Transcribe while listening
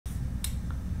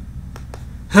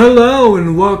Hello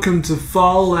and welcome to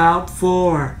Fallout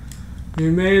 4. We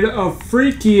made a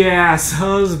freaky ass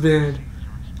husband.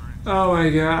 Oh my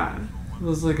god. It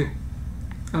looks like a...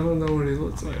 I don't know what he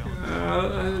looks like.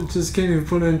 I just can't even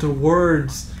put it into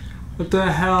words. What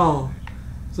the hell?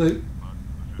 It's like,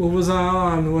 what was I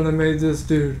on when I made this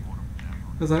dude?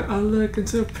 I was like, oh look,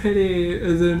 it's so pretty.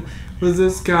 And then with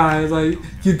this guy, like,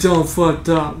 you don't fucked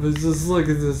up. It's just look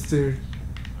at this dude.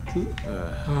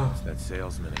 It's that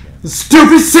salesman again. The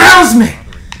stupid salesman!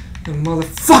 The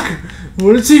motherfucker!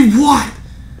 What does he want?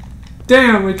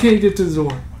 Damn, we can't get to the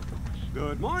door.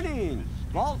 Good morning.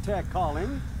 Vault-Tec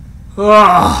calling.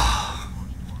 Ah.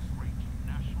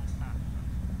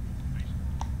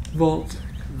 Vault-Tec.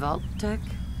 Vault-Tec?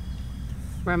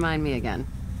 Remind me again.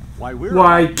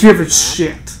 Why give a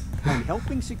shit? I'm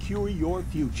helping secure your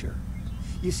future.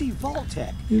 You see,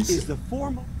 Vault-Tec is the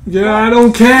formal... Yeah, I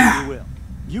don't care.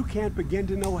 You can't begin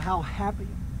to know how happy...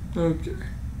 Okay.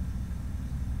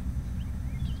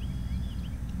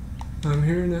 I'm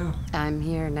here now. I'm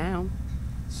here now.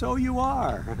 So you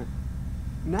are.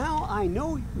 Now I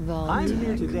know I'm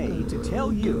here today to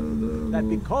tell you that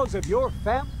because of your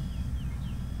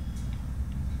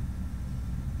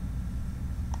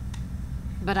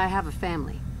But I have a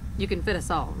family. You can fit us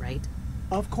all, right?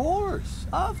 Of course,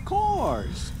 of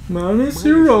course. Minus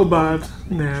your robot,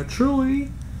 naturally.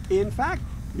 In fact,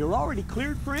 you're already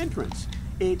cleared for entrance.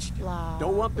 It's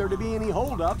don't want there to be any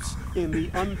holdups in the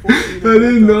unfortunate. I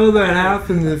didn't know that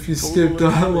happened if you skipped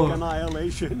dialogue.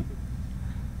 Annihilation.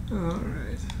 All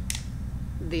right.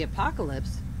 The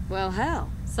apocalypse? Well,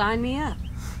 hell, sign me up.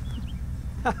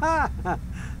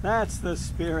 That's the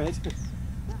spirit.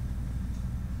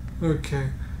 Okay.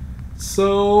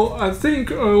 So I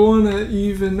think I want to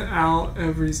even out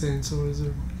everything. So what is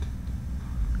it?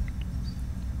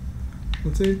 I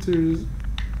think there's...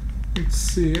 Let's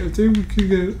see. I think we can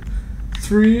get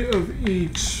 3 of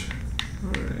each.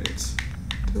 Alright.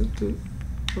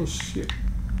 Oh shit.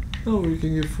 Oh, we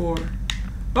can get 4.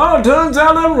 Oh, it turns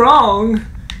out I'm wrong.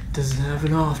 Doesn't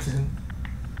happen often.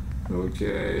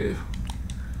 Okay.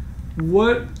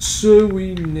 What should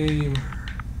we name her?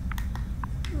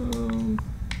 I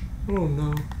don't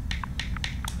know.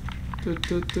 There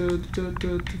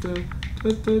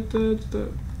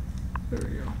we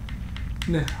go.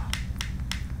 Now.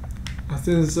 I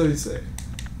think that's what you say.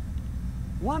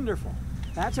 Wonderful.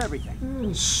 That's everything.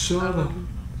 Oh, shut up.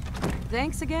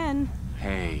 Thanks again.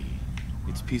 Hey,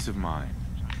 it's peace of mind.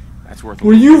 That's worth.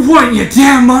 Well, you what, you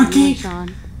damn monkey?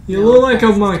 Sean. You look like a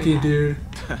monkey, dude.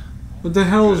 What the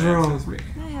hell is wrong with me?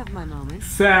 I have my moments.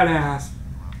 Fat ass.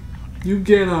 You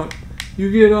get up. You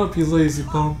get up, you lazy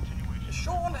bum.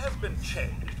 Sean has been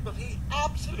changed, but he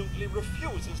absolutely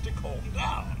refuses to calm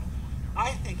down.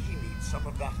 I think he needs some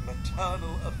of that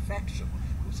maternal affection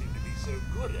you seem to be so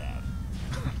good at.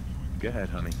 Go ahead,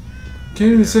 honey.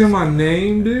 Can't even say my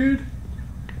name, dude?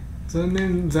 Is that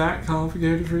name that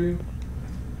complicated for you?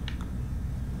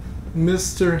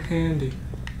 Mr. Handy.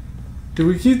 Do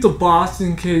we keep the boss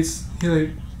in case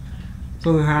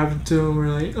something happened to him? We're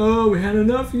like, oh, we had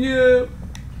enough of you.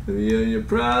 Your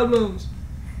problems.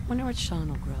 Wonder what Sean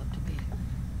will grow up to be.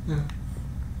 Yeah.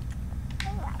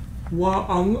 Wow,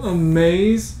 I'm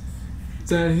amazed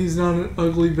that he's not an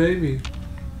ugly baby.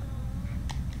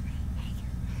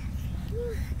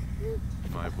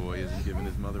 My boy isn't giving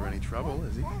his mother any trouble,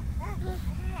 is he?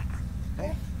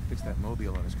 Hey, fixed that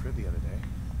mobile on his crib the other day.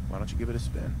 Why don't you give it a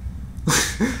spin?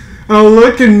 Oh,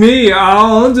 look at me.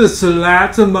 I'm just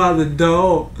Latin by the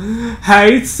door.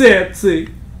 Hey, sexy.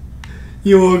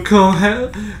 You want to come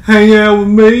hang out with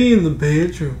me in the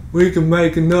bedroom? We can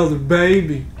make another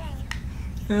baby.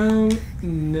 No.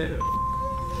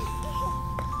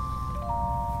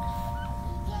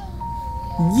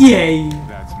 Yay!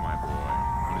 That's my boy.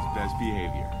 On his best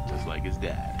behavior, just like his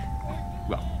dad.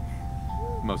 Well,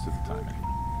 most of the time, anyway.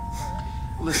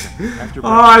 Listen, after... Oh,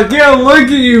 I can't look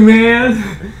at you,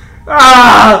 man!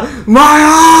 Ah!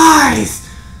 My eyes!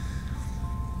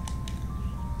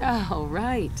 Oh,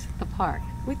 right. The park.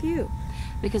 With you.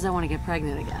 Because I want to get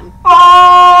pregnant again.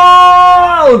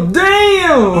 Oh!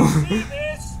 Damn!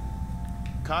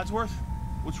 Codsworth?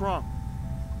 What's wrong?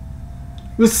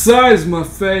 Besides my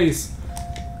face.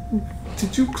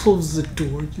 Did you close the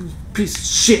door, you piece of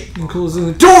shit, and closing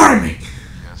the door to me?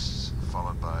 Yes,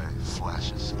 followed by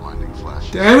flashes, blinding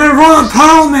flashes. Damn it, Ron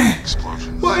Perlman!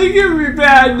 Explosions. Why you giving me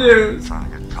bad news?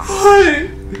 Trying to get contact. Why?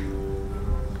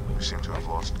 We seem to have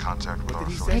lost contact with our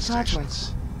Hey, affiliate Codsworth.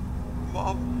 stations.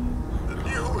 Mom, the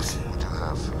news.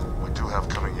 We do have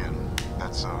coming in.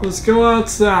 That's Let's go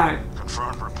outside.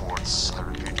 confirmed reports. I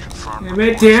repeat, confirmed Damn it,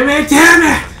 reports. damn it, damn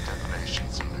it!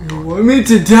 Detonations in New You York, want me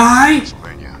to die?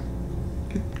 Pennsylvania.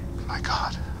 Get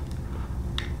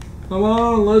Come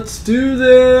on, let's do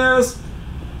this.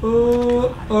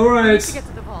 Oh, all right. To get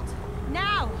to the vault.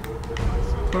 Now!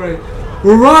 All right,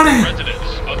 we're running.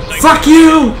 Fuck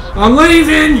you! I'm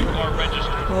leaving.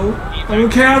 Oh, I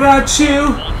don't care about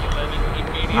you.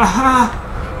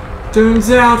 Aha!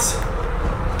 Turns out,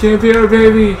 can't be our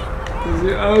baby. Cause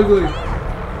you're ugly.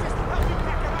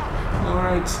 All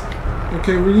right.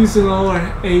 Okay, we're using all our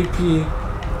AP.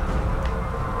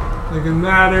 Like it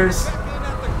matters.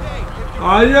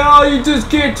 I know, you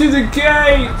just get to the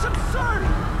gate! It's absurd!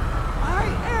 I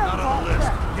am Not on the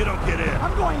list. You don't get in.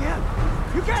 I'm going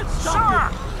in. You can't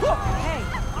stop me. Hey,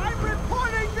 I'm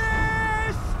reporting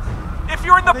this! If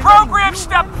you're in the program,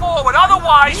 step forward.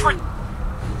 Otherwise,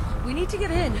 We need to get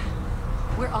in.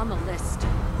 We're on the list.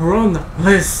 We're on the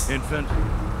list. Infant,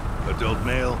 adult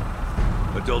male,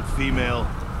 adult female.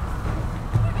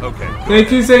 Okay.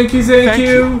 Thank you, thank you, thank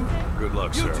you. Good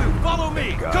luck, You sir. two, follow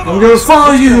me. Come I'm on. gonna follow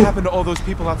What's you. gonna happen to all those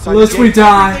people outside Unless the we gate?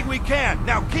 die. Everything we can.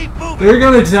 Now keep moving. They're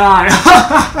gonna die.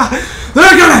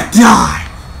 They're gonna die.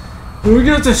 We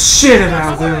got to shit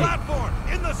about them. Platform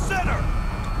in the center.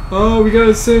 Oh, we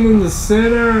gotta send in the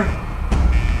center.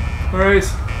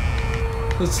 Alright.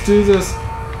 Let's do this.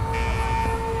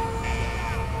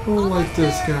 I don't like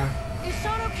this guy. Is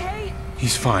Sean okay?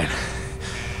 He's fine.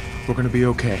 We're gonna be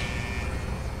okay.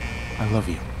 I love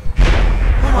you.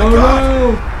 Oh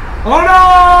no! Oh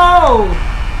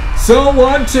no!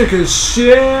 Someone took a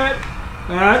shit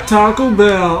at Taco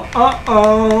Bell.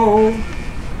 Uh-oh.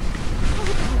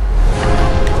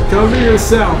 Cover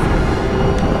yourself.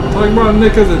 Talking about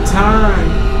Nick of the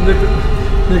time.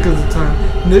 Nick of the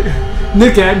time.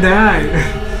 Nick at night.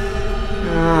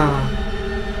 Ah.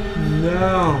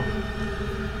 No.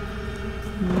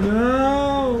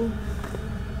 No.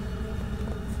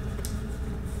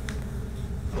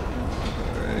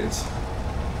 Alright.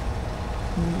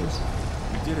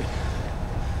 We did it.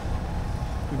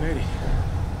 We made it.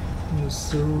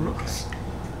 Mr. Ross.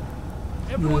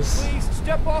 everyone, Miss- please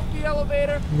step off the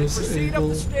elevator and Miss proceed up Abel.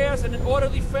 the stairs in an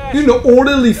orderly fashion. In an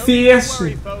orderly Don't you worry,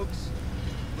 fashion. folks.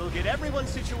 We'll get everyone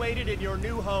situated in your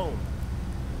new home.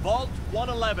 Vault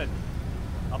 111.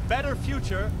 A better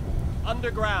future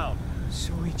underground.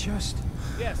 So we just...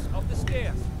 Yes, up the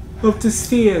stairs. Up the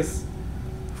stairs.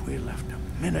 If we left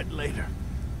a minute later,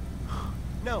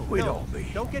 No, we'd no. all be.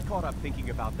 Don't get caught up thinking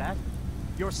about that.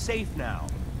 You're safe now.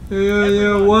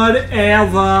 Yeah, whatever.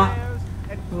 Stairs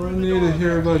and I through don't the need to door.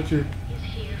 hear about your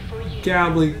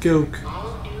gobbledygook.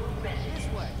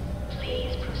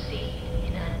 Please proceed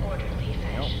in an orderly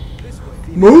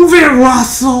fashion. Move it,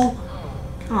 Russell!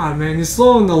 God, man, you're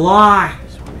slowing the line.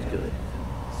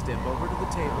 Step over to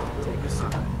the table and take a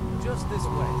seat. Just this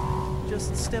way.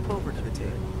 Just step over to the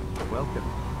table. Welcome.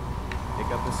 Pick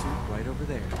up a suit right over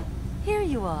there. Here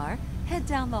you are. Head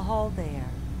down the hall there.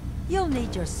 You'll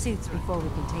need your suits before we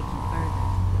can take you further.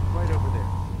 Right over there,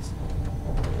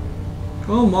 please.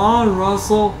 Come on,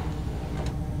 Russell.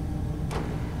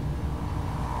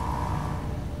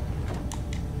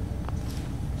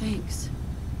 Thanks.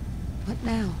 What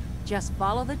now? Just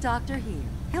follow the doctor here.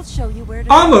 He'll show you where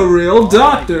to I'm go. a real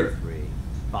doctor. Three.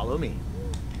 Follow me.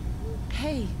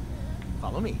 Hey,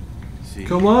 Follow me. see,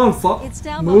 Come on, it's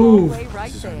down the move. hallway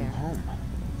right there.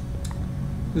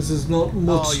 This is not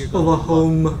much you're of going a to love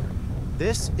home.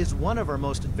 This is one of our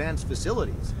most advanced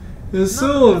facilities. It's None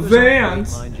so of the others are great,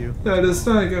 advanced mind you. that it's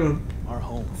not gonna Our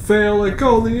home. fail like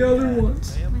all the other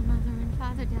ones. My mother and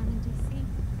father down in D.C.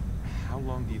 How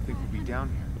long do you think we'll be down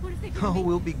here? What if they Oh,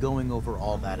 we'll be going over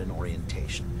all that in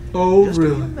orientation. Oh, Just a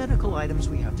few really? medical items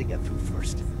we have to get through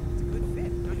first.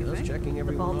 Just checking The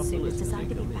everyone bald off the suit is list as they designed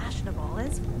to be come in. fashionable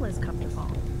as well as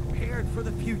comfortable. Prepared for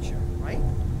the future, right?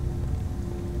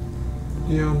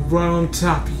 Yeah, I'm right on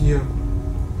top of you.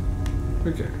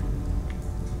 Okay.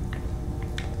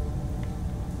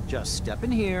 Just step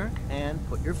in here and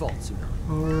put your vault suit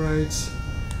on. Alright.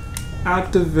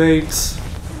 Activate.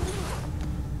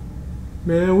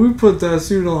 Man, we put that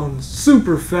suit on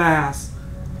super fast.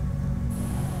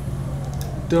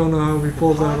 Don't know how we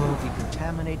pulled that We'll off.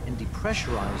 decontaminate and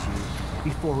depressurize you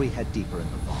before we head deeper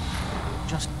in the vault.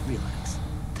 Just relax.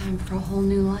 Time for a whole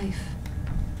new life.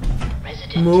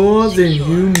 Resident More than secure.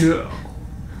 you know.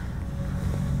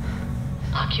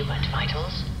 Occupant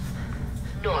vitals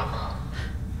normal.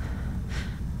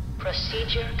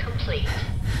 Procedure complete.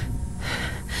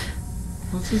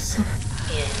 What's this?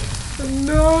 In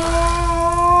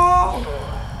No!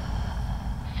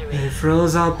 4, 3, Hey,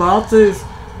 Froze, how about this?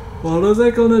 What are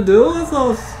they gonna do with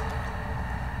us?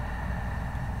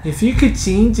 If you could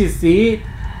change your feet,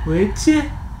 would you?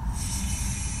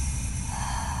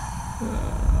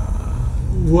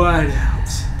 What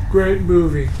else? Great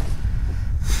movie.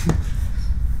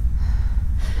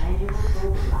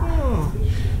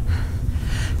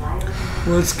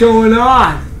 What's going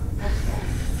on?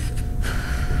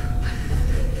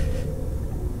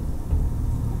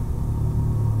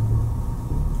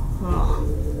 Oh.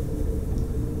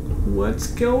 What's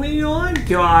going on,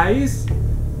 guys?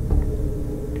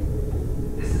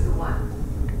 This is the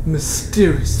one.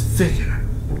 Mysterious figure.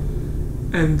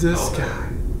 And this guy.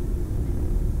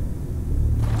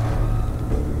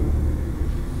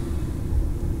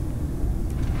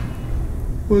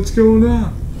 What's going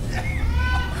on?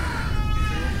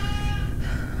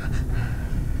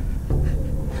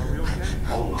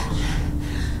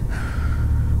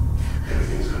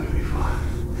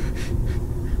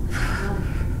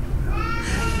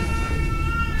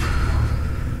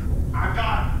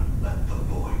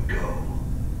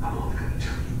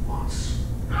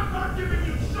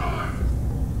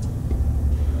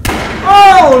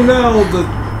 Oh no,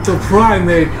 the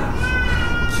primate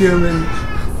human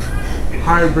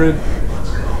hybrid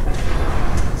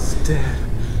is dead.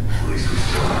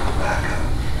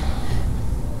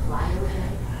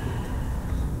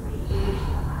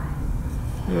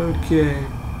 Okay.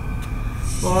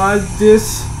 Well,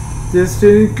 this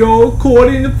didn't go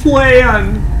according to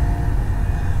plan.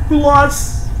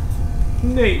 Plus,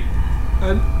 Nate,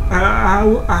 I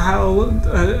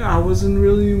wasn't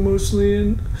really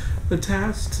emotionally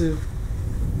attached to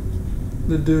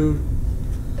the dude.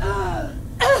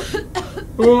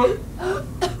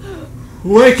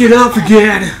 Wake it up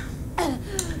again.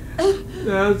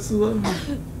 That's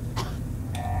lovely.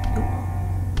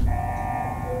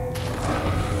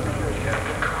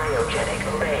 Cryogenic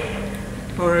array.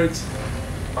 All right.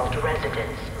 Vault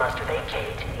residents must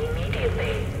vacate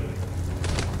immediately.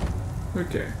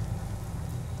 Okay.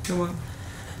 Come on.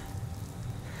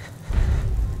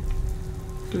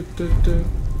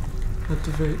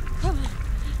 Activate. Come on.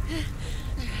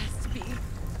 There has to be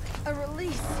a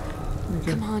release.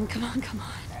 Okay. Come on, come on, come on.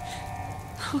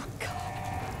 Oh,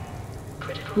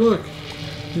 God. Look.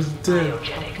 He's dead. I'll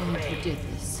find who did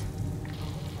this.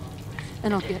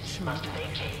 And I'll get shot.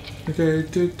 Okay.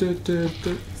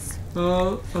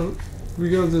 We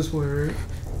go this way, right?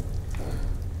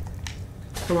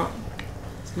 Come on.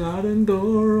 Sliding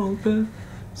door open.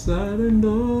 Sliding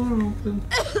door open.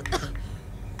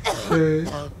 Okay.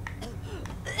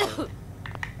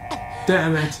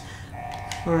 Damn it.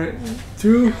 Alright.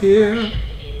 Through here.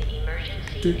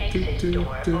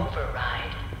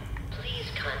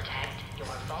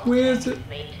 Where's it?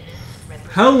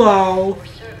 Hello.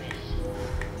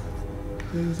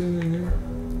 Anything in here?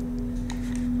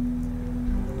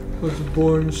 What's the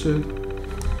boring shit?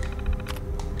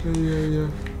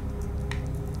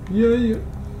 Yeah.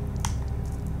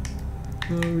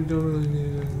 No, we don't really need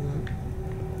any of that.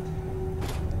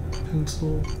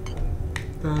 Pencil,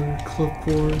 battered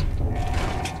clipboard.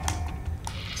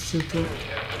 Sit up.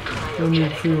 Don't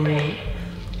need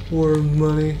more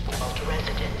money.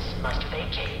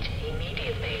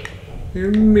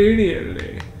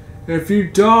 Immediately. If you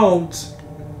don't,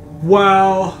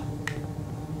 well,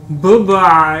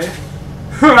 bye-bye.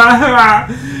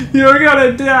 You're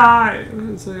gonna die.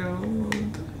 It's like,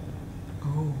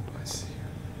 oh, I see.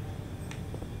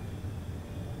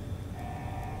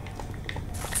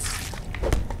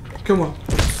 Come on.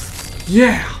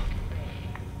 Yeah!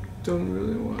 Don't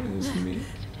really want his meat.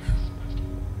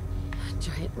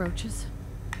 Giant roaches?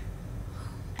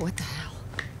 What the hell?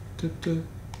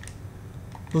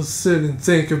 Let's sit and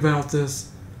think about this.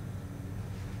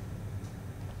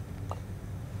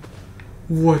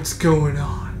 What's going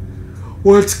on?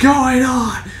 What's going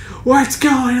on? What's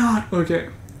going on? Okay.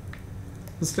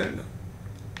 Let's stand up.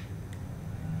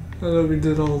 I know we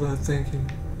did all that thinking.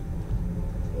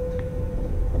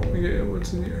 Okay,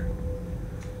 what's in here?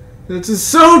 This is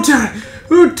so tight!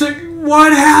 Who took...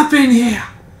 What happened here?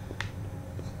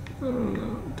 I don't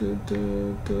know.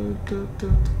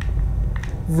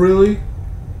 Really?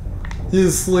 You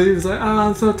asleep? It's like, oh,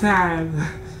 I'm so tired.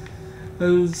 I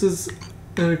was just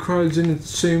in a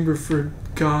cryogenic chamber for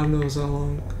God knows how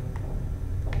long.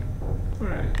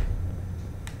 Alright.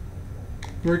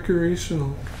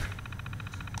 Recreational.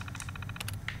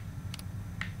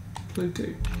 Play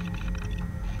tape.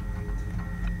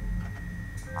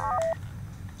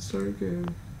 Start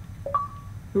game.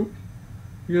 Oop.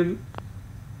 We got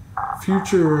a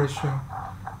future restaurant.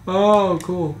 Oh,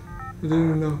 cool. I didn't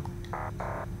even know.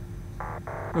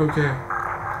 Okay.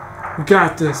 We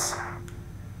got this.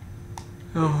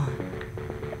 Oh.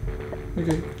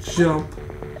 Okay, jump.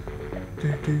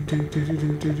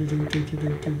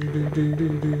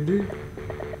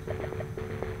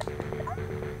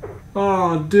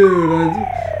 Oh, dude,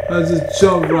 I just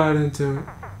jumped right into it.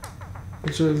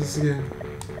 Let's try this again.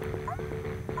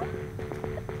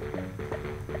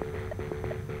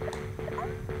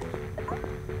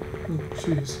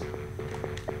 jeez.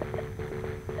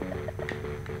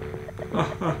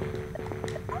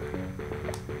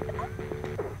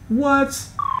 What?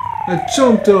 I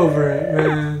jumped over it,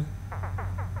 man.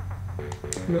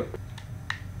 No.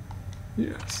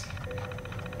 Yes.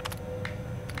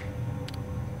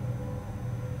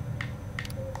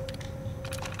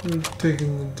 I'm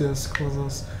taking the disc with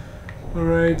us.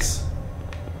 Alright.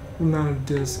 Not a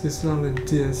disc. It's not a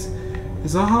disc.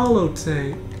 It's a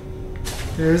holotape.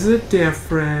 There's a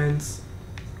difference.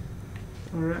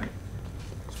 Alright.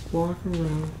 Let's walk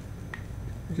around.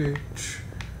 Okay.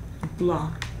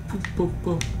 Block. Boop, boop,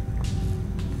 boop.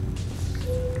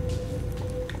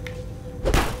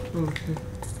 Okay.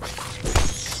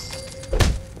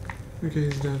 Okay,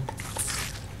 he's dead.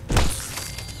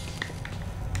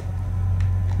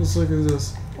 Let's look at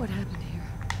this. What happened here?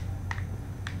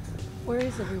 Where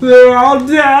is everyone? They're all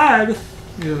dead!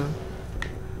 Yeah.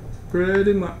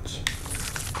 Pretty much.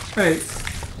 Hey.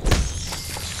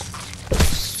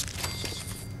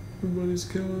 Everybody's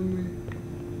killing me.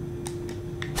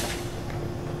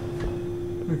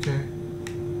 Okay.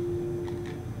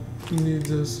 We need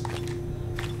this.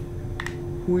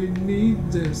 We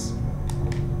need this.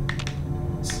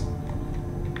 Let's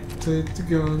take the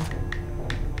gun.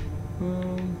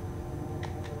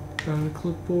 Got a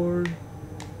clipboard.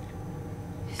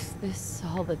 Is this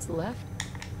all that's left?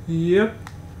 Yep.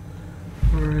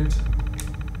 Alright.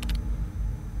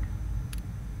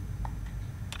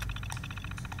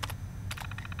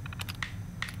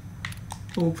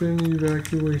 Open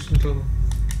evacuation tunnel.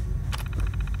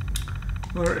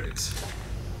 Alright.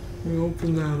 We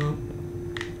open that up.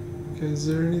 Okay, is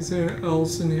there anything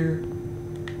else in here?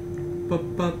 I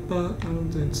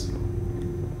don't think so.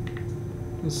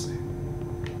 Let's see.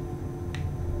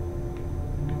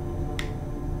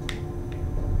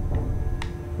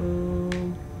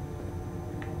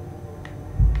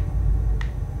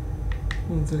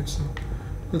 I don't think so.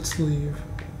 Let's leave.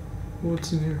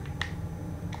 What's in here?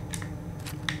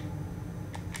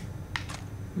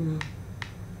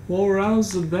 More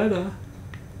rounds the better.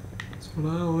 That's what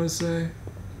I always say.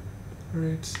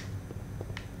 Alright.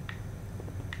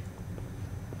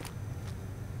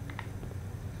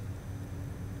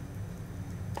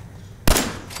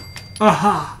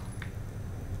 Aha!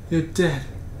 You're dead.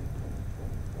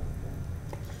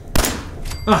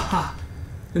 Aha!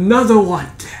 Another one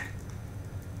dead.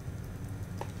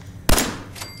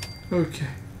 Okay.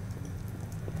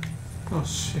 Oh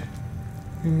shit.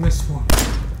 We missed one.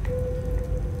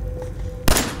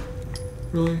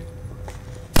 Really?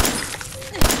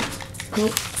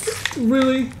 Nope.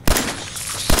 Really?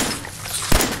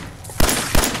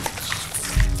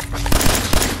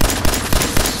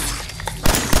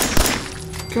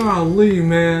 Golly,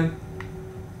 man.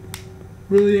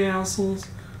 Really, assholes?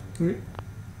 I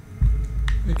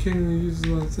can't even use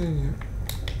my thing yet.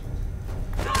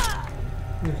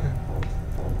 Okay.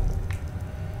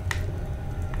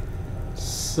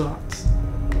 Sucks.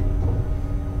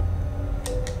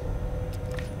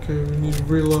 Okay, we need to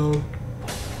reload.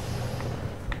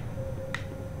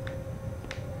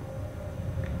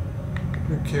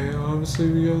 Okay,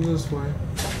 obviously we go this way.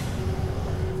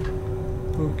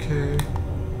 Okay.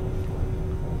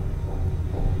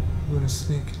 I'm gonna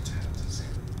sneak into this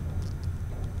here.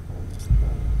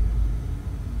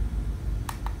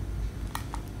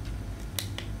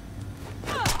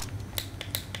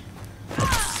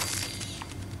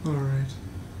 Alright.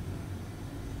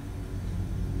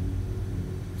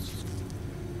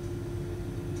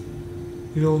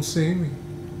 You don't see me.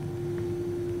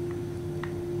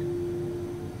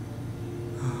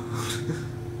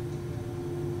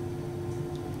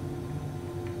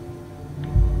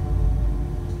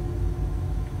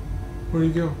 Where'd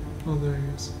he go? Oh, there he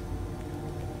is.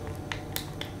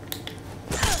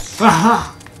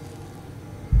 Aha!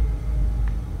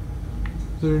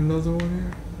 Is there another one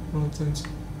here? I don't think so.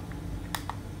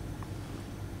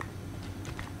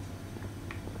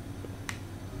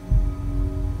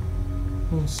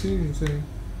 I don't see anything.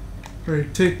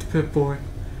 Alright, take the Pip-Boy.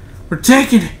 We're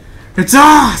taking it! It's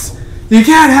ours! You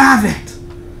can't have it!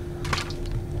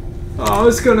 Oh,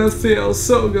 it's gonna feel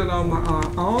so good on my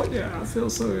arm. Oh, yeah, it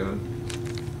feels so good.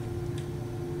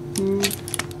 Ooh. Get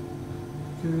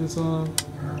this on.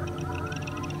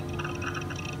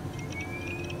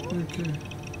 Okay.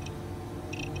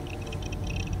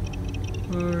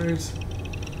 Alright.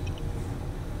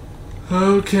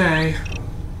 Okay.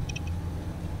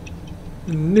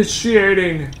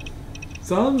 Initiating.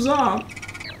 Thumbs up.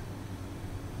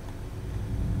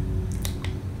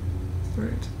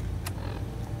 Right.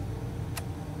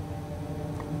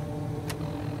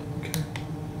 Okay.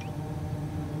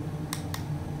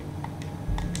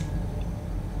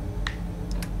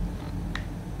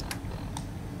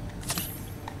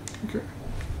 Okay.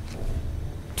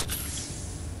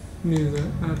 Need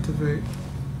that activate.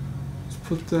 Let's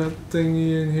put that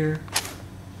thingy in here.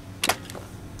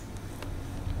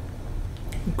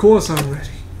 Of course I'm ready.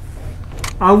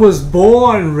 I was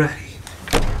born ready.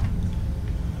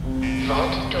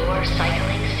 Vault door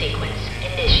cycling sequence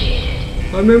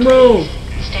initiated. Let me move.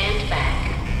 Stand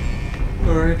back.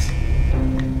 Alright.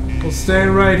 We'll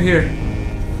stand right here.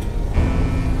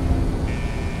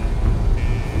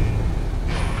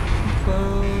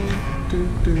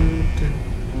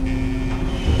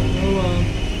 Hold on.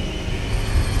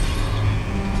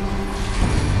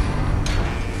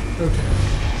 Okay.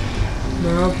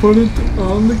 Now put it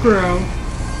on the ground.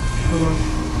 Hold on.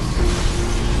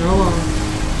 Hold on.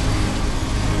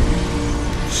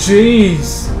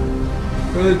 Jeez.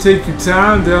 Really take your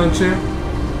time, don't you?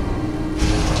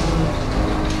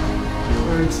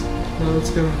 Alright. Now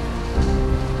let's go.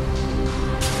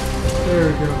 There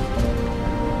we go.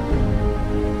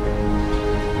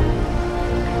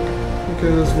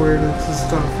 Okay, that's weird. Let's just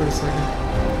stop for a second.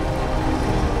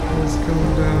 It's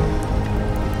coming down.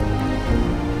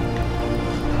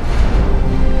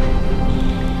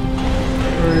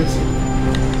 Alright.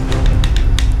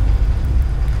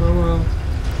 Come on.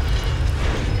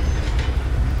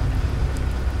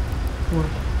 Come on.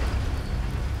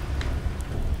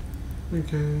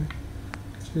 Okay.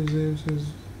 Tuesday says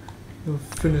you'll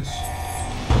finish.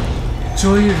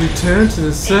 Enjoy your return to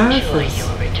the surface. Enjoy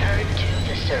your return to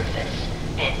the surface.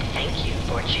 And thank you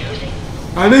for choosing.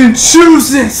 I didn't choose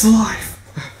this life!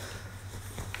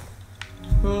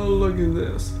 Oh, look at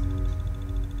this.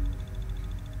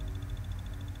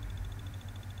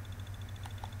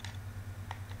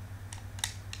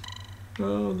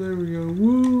 Oh, there we go.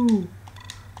 Woo!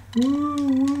 Woo,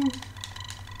 woo!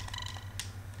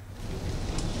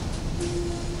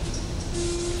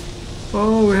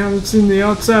 Oh, we haven't seen the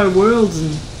outside world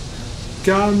in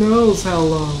God knows how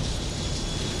long.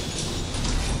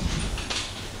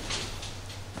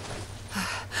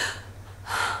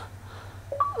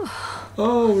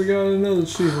 Oh, we got another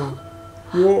Shiva.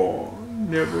 War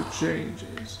never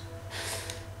changes.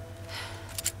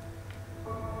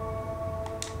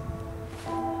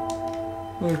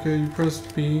 Okay, you press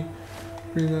B.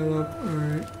 Bring that up.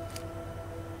 Alright.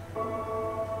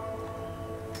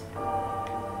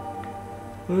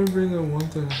 Let me bring that one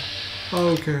thing. Oh,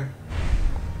 okay.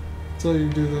 That's how you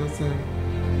do that thing.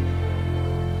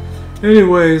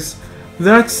 Anyways,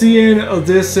 that's the end of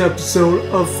this episode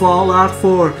of Fallout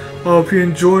 4. I hope you're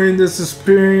enjoying this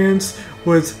experience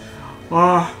with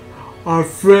our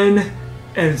friend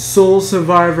and soul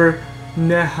survivor,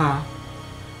 Neha.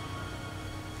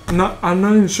 I'm not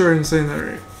even sure I'm saying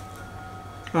that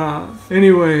right.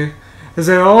 Anyway, as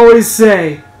I always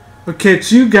say, I'll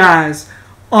catch you guys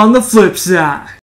on the flip side.